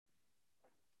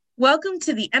Welcome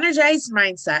to the Energized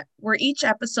Mindset, where each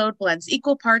episode blends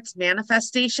equal parts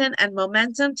manifestation and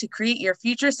momentum to create your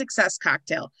future success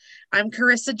cocktail. I'm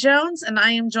Carissa Jones, and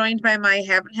I am joined by my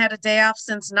haven't had a day off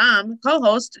since NAM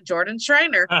co-host, Jordan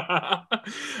Schreiner.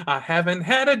 I haven't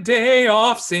had a day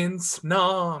off since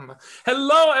Nam.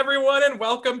 Hello, everyone, and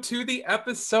welcome to the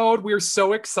episode. We're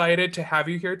so excited to have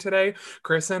you here today.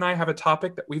 Chris and I have a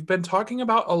topic that we've been talking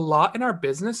about a lot in our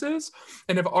businesses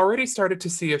and have already started to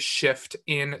see a shift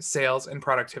in sales and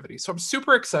productivity. So I'm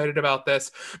super excited about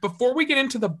this. Before we get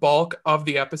into the bulk of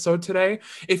the episode today,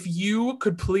 if you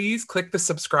could please click the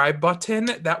subscribe button,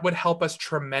 that would help us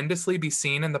tremendously be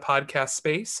seen in the podcast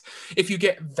space. If you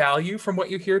get value from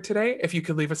what you hear today, if you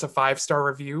could leave us a 5-star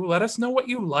review, let us know what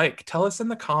you like. Tell us in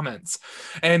the comments.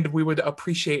 And we would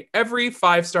appreciate every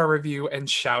 5-star review and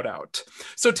shout out.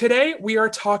 So today we are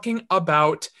talking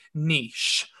about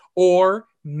niche or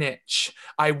niche.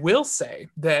 I will say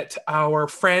that our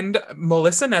friend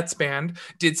Melissa Netzband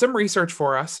did some research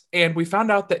for us, and we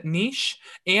found out that niche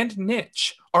and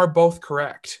niche are both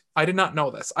correct. I did not know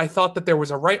this. I thought that there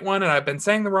was a right one, and I've been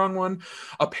saying the wrong one.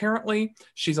 Apparently,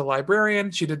 she's a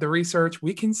librarian. She did the research.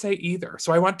 We can say either.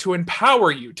 So I want to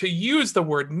empower you to use the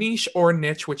word niche or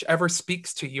niche, whichever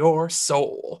speaks to your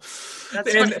soul.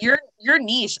 That's And what you're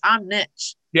niche. I'm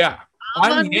niche. yeah,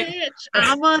 I'm a I'm niche.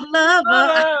 I'm a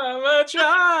lover. a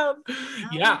child. I'm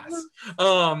Yes.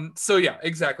 So yeah,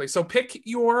 exactly. So pick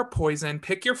your poison,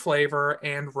 pick your flavor,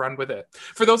 and run with it.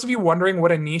 For those of you wondering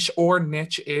what a niche or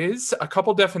niche is, a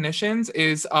couple definitions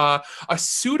is a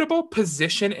suitable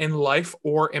position in life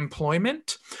or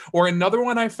employment. Or another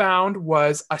one I found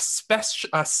was a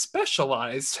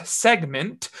specialized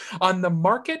segment on the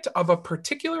market of a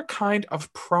particular kind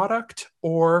of product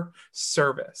or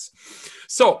service.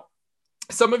 So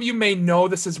some of you may know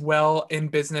this as well in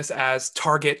business as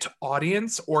target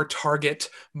audience or target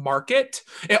market.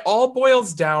 It all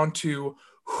boils down to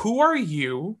who are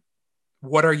you,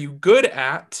 what are you good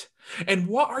at, and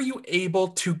what are you able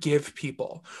to give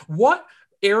people? What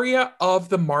area of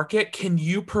the market can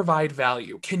you provide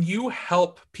value? Can you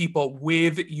help people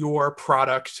with your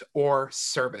product or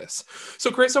service?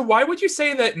 So, Carissa, why would you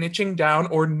say that niching down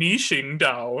or niching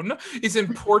down is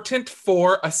important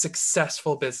for a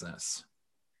successful business?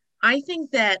 I think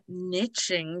that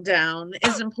niching down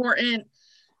is important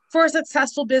for a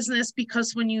successful business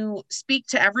because when you speak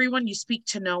to everyone, you speak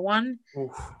to no one. Oof.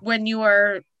 When you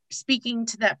are speaking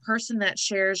to that person that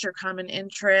shares your common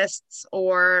interests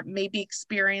or maybe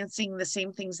experiencing the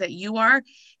same things that you are,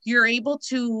 you're able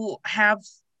to have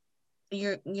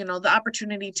the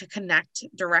opportunity to connect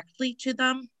directly to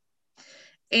them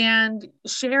and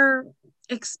share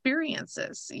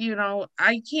experiences.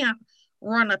 I can't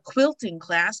run a quilting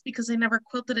class because I never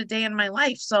quilted a day in my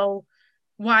life. So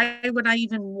why would I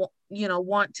even,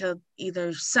 want to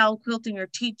either sell quilting or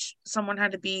teach someone how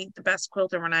to be the best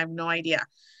quilter when I have no idea?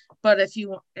 But if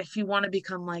you want to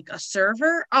become like a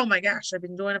server, oh my gosh, I've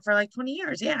been doing it for like 20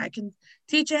 years. Yeah, I can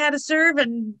teach you how to serve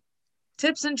and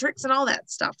tips and tricks and all that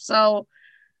stuff. So,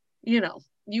 you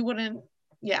wouldn't,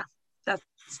 yeah, that's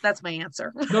that's my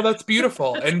answer. No, that's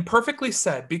beautiful and perfectly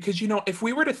said because, if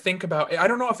we were to think about it, I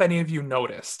don't know if any of you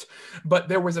noticed, but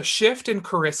there was a shift in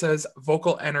Carissa's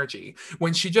vocal energy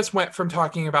when she just went from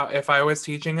talking about if I was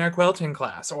teaching a quilting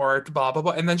class or blah, blah,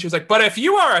 blah. And then she was like, but if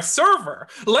you are a server,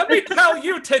 let me tell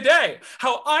you today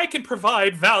how I can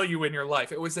provide value in your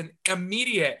life. It was an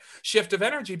immediate shift of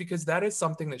energy because that is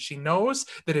something that she knows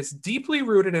that is deeply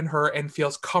rooted in her and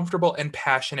feels comfortable and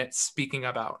passionate speaking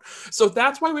about. So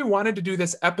that's why we wanted to do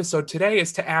this episode today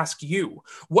is to ask you,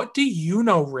 what do you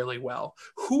know really well?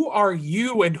 Who are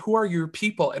you and who are your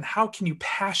people and how can you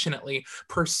passionately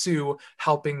pursue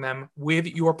helping them with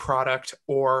your product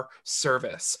or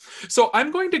service? So I'm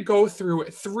going to go through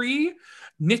 3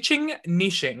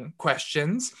 niching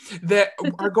questions that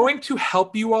are going to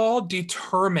help you all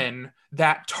determine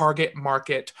that target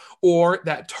market or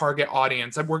that target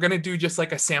audience. And we're going to do just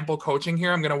like a sample coaching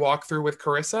here. I'm going to walk through with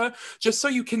Carissa just so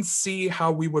you can see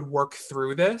how we would work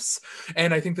through this.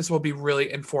 And I think this will be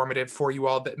really informative for you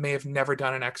all that may have never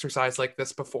done an exercise like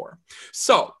this before.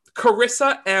 So,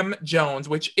 Carissa M. Jones,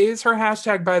 which is her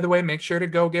hashtag, by the way, make sure to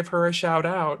go give her a shout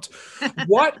out.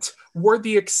 What were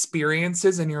the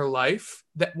experiences in your life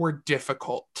that were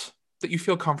difficult that you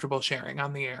feel comfortable sharing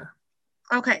on the air?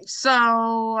 Okay,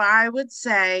 so I would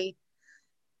say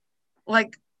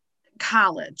like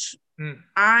college. Mm.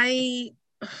 I,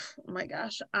 oh my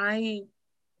gosh, I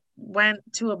went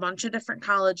to a bunch of different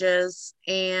colleges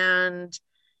and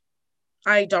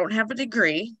I don't have a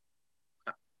degree,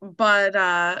 but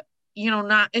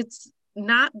not it's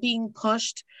not being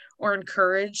pushed or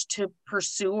encouraged to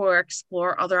pursue or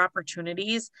explore other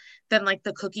opportunities than like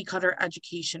the cookie cutter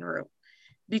education route.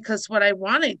 Because what I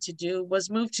wanted to do was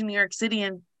move to New York City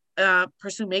and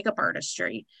pursue makeup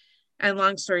artistry. And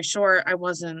long story short, I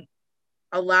wasn't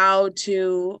allowed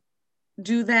to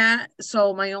do that.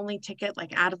 So my only ticket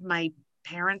like out of my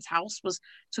parents' house was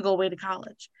to go away to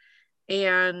college.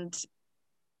 And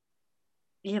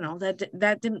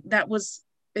that was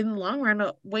in the long run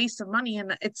a waste of money,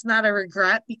 and it's not a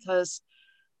regret because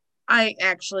I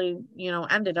actually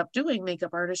ended up doing makeup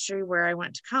artistry where I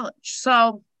went to college.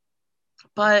 So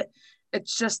but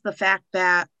it's just the fact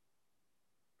that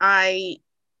I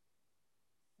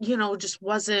just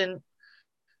wasn't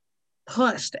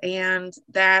pushed, and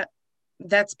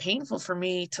that's painful for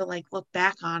me to like look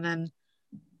back on and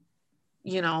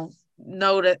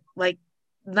note it, like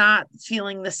not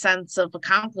feeling the sense of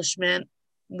accomplishment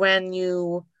when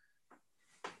you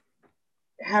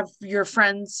have your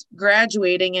friends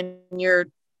graduating and you're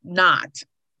not.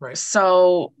 Right.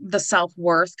 So the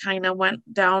self-worth kind of went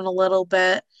down a little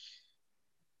bit.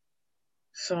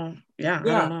 So yeah, I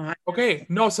don't know. Okay.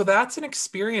 No, so that's an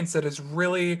experience that is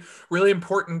really, really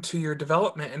important to your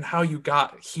development and how you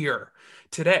got here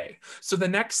today. So the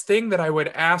next thing that I would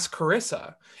ask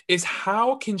Carissa is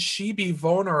how can she be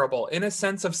vulnerable in a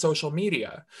sense of social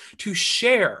media to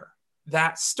share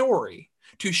that story,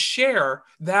 to share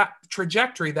that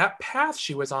trajectory, that path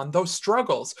she was on, those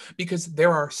struggles, because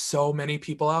there are so many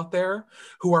people out there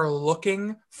who are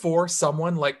looking for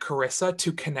someone like Carissa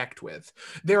to connect with.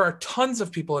 There are tons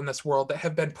of people in this world that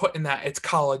have been put in that it's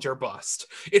college or bust,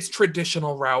 it's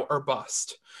traditional route or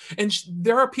bust. And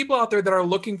there are people out there that are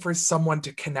looking for someone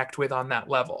to connect with on that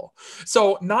level.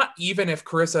 So not even if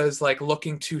Carissa is like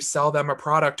looking to sell them a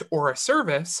product or a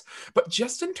service, but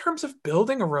just in terms of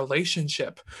building a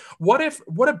relationship. What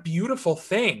a beautiful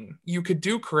thing you could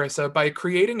do, Carissa, by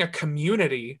creating a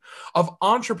community of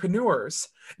entrepreneurs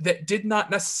that did not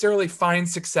necessarily find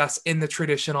success in the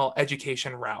traditional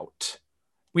education route.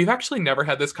 We've actually never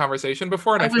had this conversation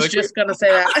before, and I I feel was like just gonna say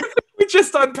that. we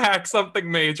just unpacked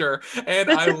something major,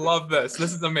 and I love this.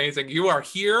 This is amazing. You are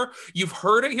here. You've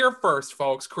heard it here first,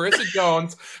 folks. Carissa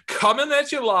Jones coming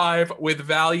at you live with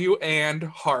value and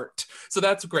heart. So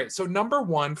that's great. So number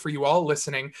one, for you all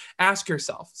listening, ask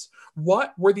yourselves,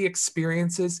 what were the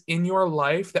experiences in your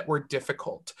life that were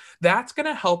difficult? That's going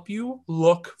to help you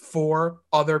look for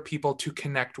other people to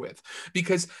connect with,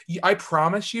 because I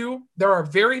promise you, there are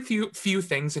very few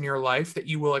things in your life that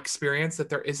you will experience that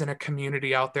there isn't a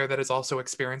community out there that is also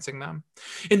experiencing them.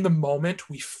 In the moment,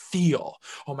 we feel,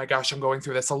 oh my gosh, I'm going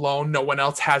through this alone. No one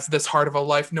else has this hard of a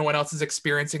life. No one else is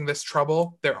experiencing this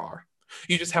trouble. There are.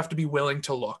 You just have to be willing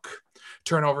to look,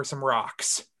 turn over some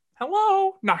rocks.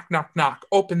 Hello, knock, knock, knock.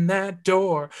 Open that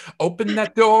door. Open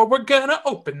that door. We're gonna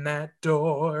open that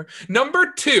door.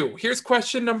 Number two, here's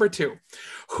question number two.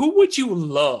 Who would you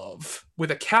love, with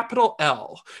a capital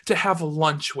L, to have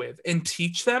lunch with and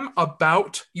teach them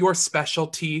about your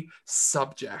specialty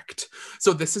subject?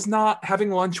 So this is not having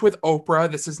lunch with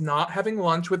Oprah. This is not having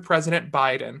lunch with President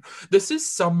Biden. This is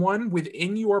someone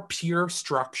within your peer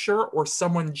structure or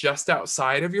someone just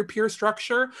outside of your peer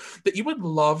structure that you would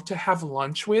love to have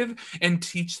lunch with and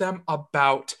teach them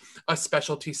about a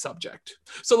specialty subject.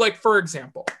 So like, for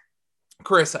example,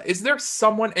 Carissa, is there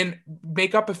someone, and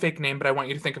make up a fake name, but I want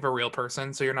you to think of a real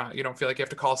person so you don't feel like you have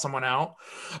to call someone out.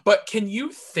 But can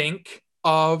you think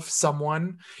of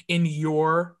someone in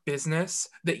your business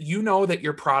that you know that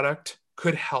your product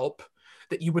could help,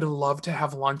 that you would love to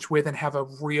have lunch with and have a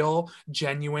real,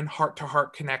 genuine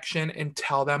heart-to-heart connection and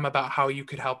tell them about how you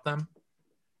could help them?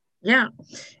 Yeah.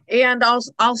 And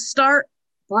I'll start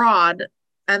broad,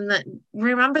 and then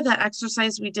remember that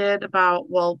exercise we did about,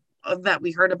 that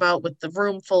we heard about with the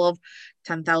room full of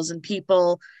 10,000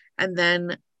 people, and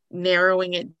then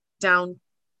narrowing it down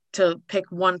to pick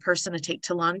one person to take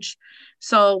to lunch.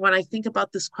 So when I think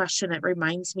about this question, it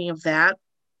reminds me of that.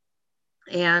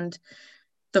 And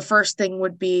the first thing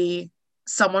would be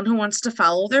someone who wants to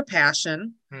follow their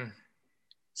passion,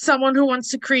 someone who wants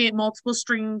to create multiple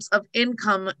streams of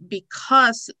income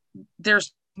because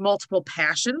there's multiple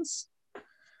passions,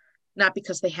 not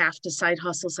because they have to side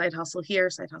hustle here,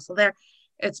 side hustle there.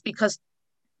 It's because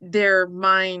their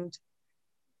mind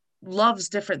loves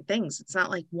different things. It's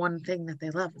not like one thing that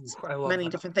they love. It's many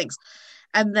different things.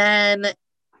 And then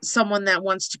someone that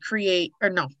wants to create, or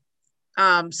no,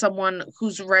 someone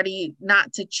who's ready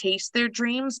not to chase their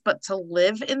dreams, but to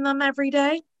live in them every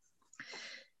day.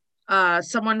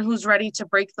 Someone who's ready to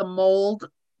break the mold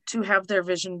to have their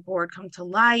vision board come to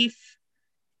life.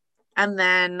 And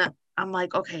then I'm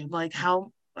like, okay, like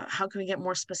how can we get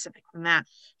more specific than that?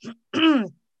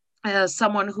 as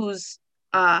someone who's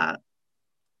uh,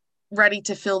 ready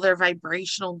to fill their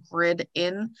vibrational grid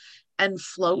in and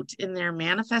float in their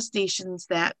manifestations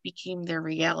that became their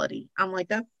reality. I'm like,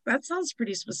 that sounds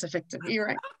pretty specific to me,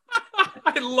 right?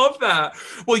 I love that.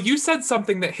 Well, you said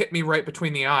something that hit me right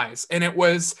between the eyes, and it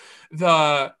was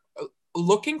the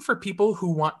looking for people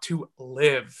who want to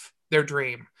live their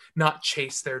dream, not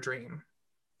chase their dream.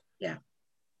 Yeah.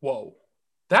 Whoa,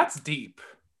 that's deep.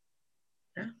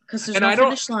 Yeah. Because there's And no I don't,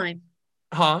 finish line.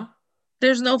 huh?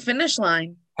 There's no finish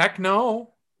line. Heck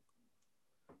no.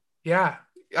 Yeah,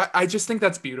 I just think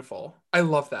that's beautiful. I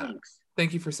love that. Thanks.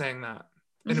 Thank you for saying that.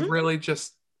 And it Mm-hmm. really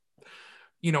just,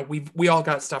 we all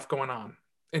got stuff going on,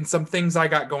 and some things I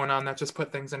got going on that just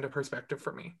put things into perspective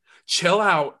for me. Chill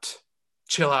out,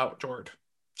 Jord.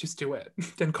 Just do it.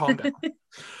 Then calm down.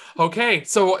 Okay,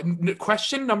 so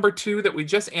question number 2 that we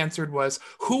just answered was,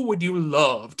 who would you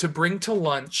love to bring to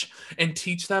lunch and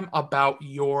teach them about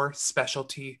your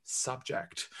specialty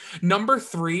subject? Number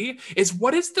 3 is,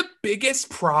 what is the biggest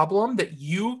problem that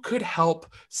you could help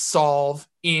solve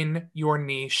in your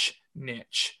niche?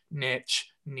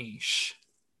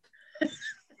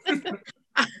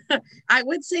 I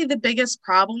would say the biggest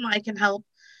problem I can help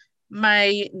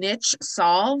my niche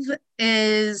solve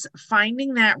is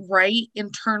finding that right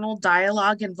internal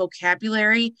dialogue and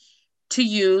vocabulary to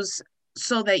use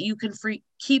so that you can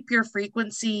keep your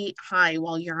frequency high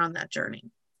while you're on that journey.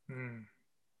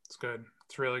 It's good.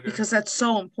 It's really good. Because that's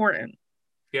so important.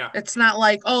 Yeah. It's not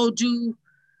like, oh,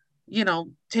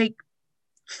 take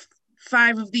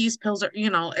 5 of these pills, or,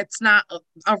 it's not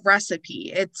a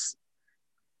recipe. It's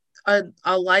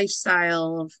a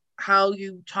lifestyle of how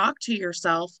you talk to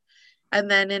yourself, and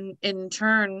then in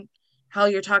turn how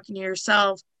you're talking to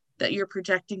yourself, that you're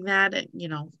projecting that, and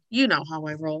how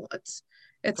I roll.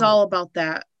 It's all about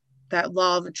that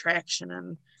law of attraction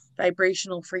and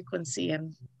vibrational frequency,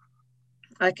 and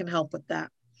I can help with that.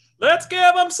 Let's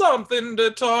give them something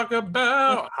to talk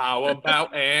about. How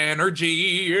about energy?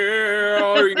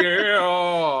 Yeah, yeah.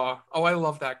 Oh, I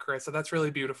love that, Carissa. That's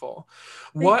really beautiful.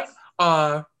 What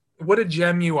a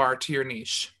gem you are to your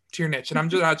niche. And I'm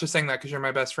just not just saying that because you're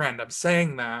my best friend. I'm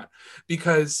saying that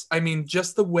because, I mean,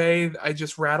 just the way I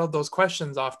just rattled those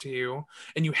questions off to you,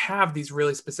 and you have these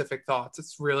really specific thoughts.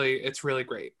 It's really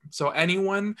great. So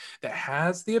anyone that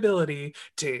has the ability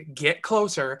to get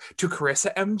closer to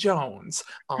Carissa M. Jones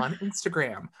on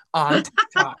Instagram, on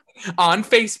TikTok, on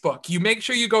Facebook, you make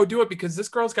sure you go do it, because this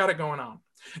girl's got it going on.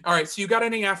 All right. So you got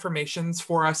any affirmations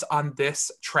for us on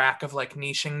this track of like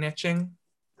niching?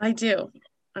 I do.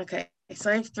 Okay. So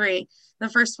I have 3. The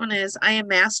first one is, I am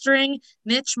mastering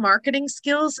niche marketing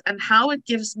skills and how it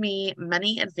gives me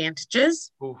many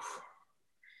advantages. Oof.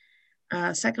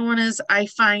 Second one is, I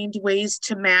find ways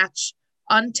to match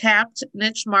untapped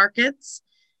niche markets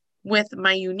with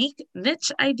my unique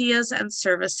niche ideas and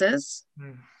services.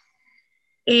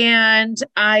 And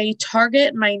I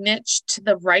target my niche to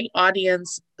the right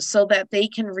audience so that they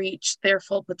can reach their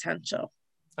full potential.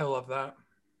 I love that.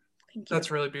 Thank you. That's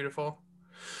really beautiful.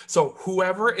 So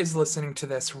whoever is listening to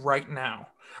this right now,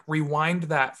 rewind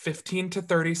that 15 to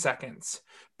 30 seconds,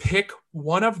 pick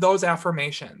one of those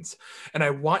affirmations, and I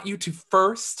want you to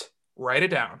first write it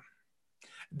down.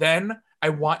 Then I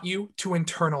want you to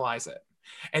internalize it.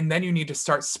 And then you need to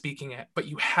start speaking it, but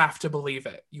you have to believe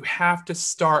it. You have to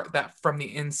start that from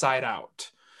the inside out.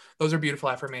 Those are beautiful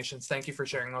affirmations. Thank you for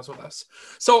sharing those with us.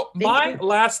 So my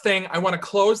last thing I want to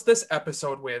close this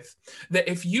episode with, that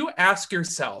if you ask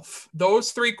yourself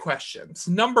those 3 questions,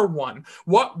 number 1,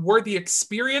 what were the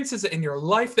experiences in your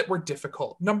life that were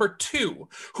difficult? Number 2,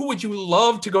 who would you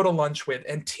love to go to lunch with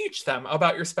and teach them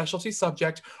about your specialty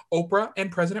subject? Oprah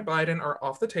and President Biden are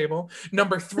off the table.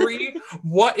 Number 3,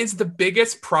 what is the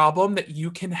biggest problem that you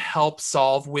can help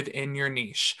solve within your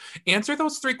niche? Answer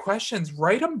those 3 questions,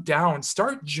 write them down,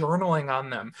 start journaling on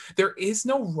them. There is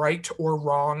no right or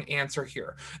wrong answer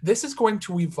here. This is going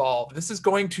to evolve. This is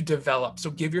going to develop. So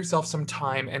give yourself some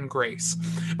time and grace.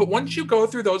 But once you go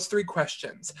through those 3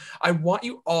 questions, I want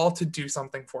you all to do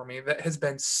something for me that has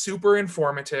been super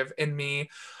informative in me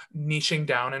niching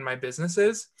down in my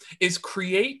businesses, is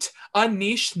create a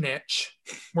niche.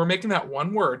 We're making that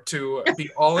one word to be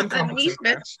all encompassing.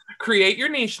 Create your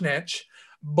niche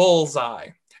bullseye.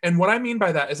 And what I mean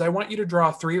by that is I want you to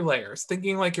draw 3 layers,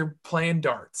 thinking like you're playing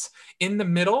darts. In the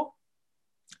middle,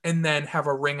 and then have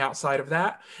a ring outside of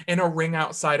that, and a ring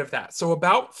outside of that. So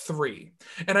about 3.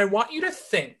 And I want you to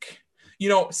think,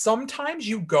 sometimes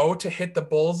you go to hit the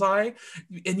bullseye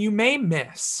and you may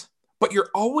miss, but you're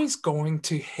always going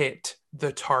to hit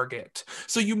the target.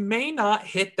 So you may not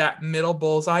hit that middle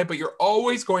bullseye, but you're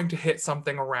always going to hit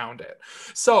something around it.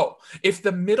 So if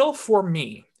the middle for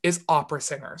me is opera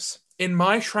singers. In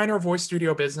my Shriner Voice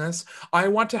Studio business, I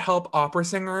want to help opera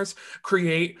singers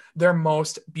create their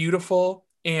most beautiful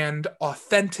and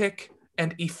authentic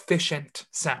and efficient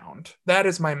sound. That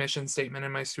is my mission statement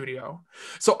in my studio.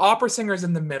 So opera singers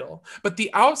in the middle, but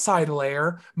the outside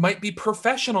layer might be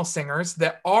professional singers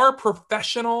that are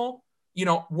professional,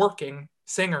 working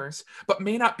singers, but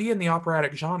may not be in the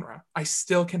operatic genre. I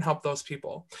still can help those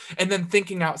people. And then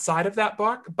thinking outside of that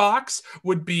box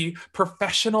would be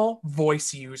professional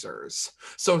voice users.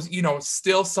 So,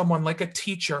 still someone like a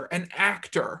teacher, an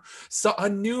actor, so a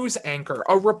news anchor,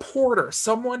 a reporter,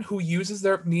 someone who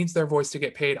needs their voice to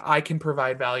get paid. I can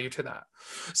provide value to that.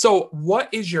 So, what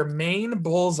is your main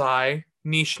bullseye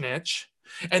niche?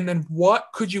 And then what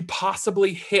could you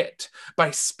possibly hit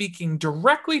by speaking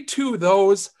directly to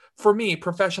those, for me,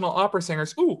 professional opera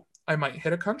singers? Ooh, I might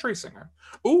hit a country singer.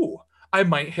 Ooh, I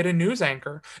might hit a news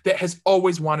anchor that has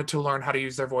always wanted to learn how to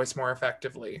use their voice more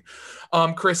effectively.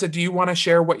 Carissa, do you want to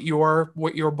share what your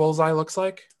bullseye looks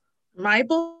like? My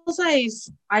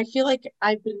bullseyes, I feel like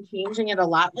I've been changing it a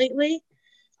lot lately.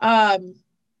 Um,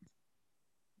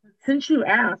 since you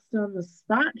asked on the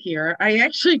spot here, I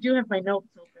actually do have my notes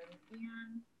open.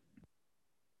 And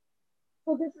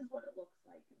so this is what it looks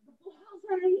like. The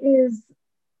bullseye is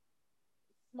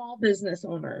small business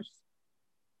owners.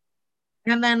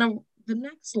 And then the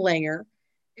next layer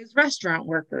is restaurant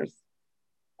workers.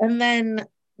 And then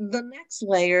the next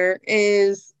layer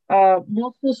is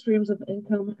multiple streams of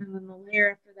income. And then the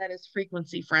layer after that is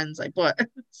frequency friends, I put.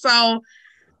 So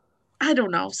I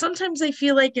don't know. Sometimes I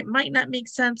feel like it might not make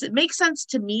sense. It makes sense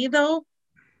to me though.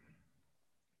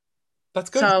 That's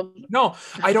good. So No,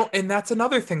 I don't. And that's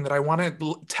another thing that I want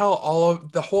to tell all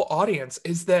of the whole audience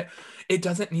is that it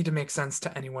doesn't need to make sense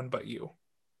to anyone but you.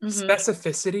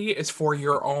 Specificity is for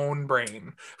your own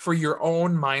brain, for your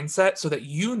own mindset, so that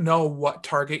you know what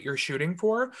target you're shooting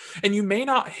for. And you may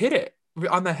not hit it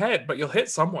on the head, but you'll hit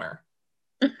somewhere.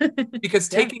 Because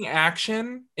taking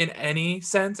action in any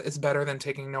sense is better than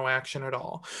taking no action at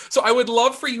all. So I would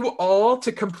love for you all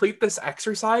to complete this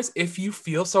exercise if you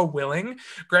feel so willing.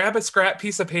 Grab a scrap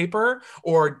piece of paper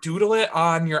or doodle it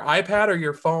on your iPad or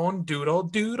your phone. Doodle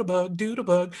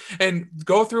bug, and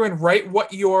go through and write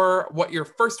what your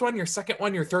first one, your second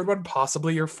one, your third one,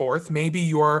 possibly your fourth. Maybe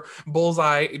your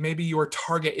bullseye, maybe your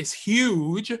target is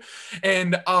huge,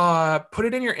 and put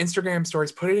it in your Instagram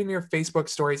stories, put it in your Facebook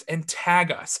stories, and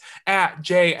tag us at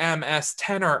JMS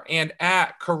Tenor and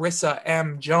at Carissa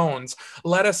M. Jones.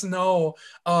 Let us know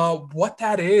what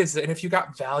that is. And if you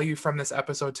got value from this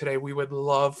episode today, we would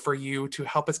love for you to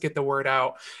help us get the word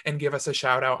out and give us a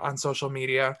shout out on social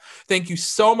media. Thank you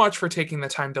so much for taking the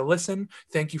time to listen.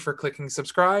 Thank you for clicking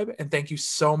subscribe. And thank you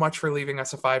so much for leaving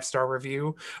us a 5-star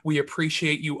review. We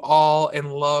appreciate you all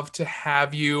and love to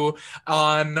have you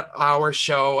on our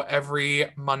show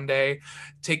every Monday.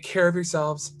 Take care of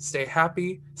yourselves, stay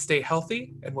happy, stay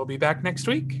healthy, and we'll be back next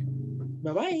week.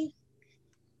 bye-bye.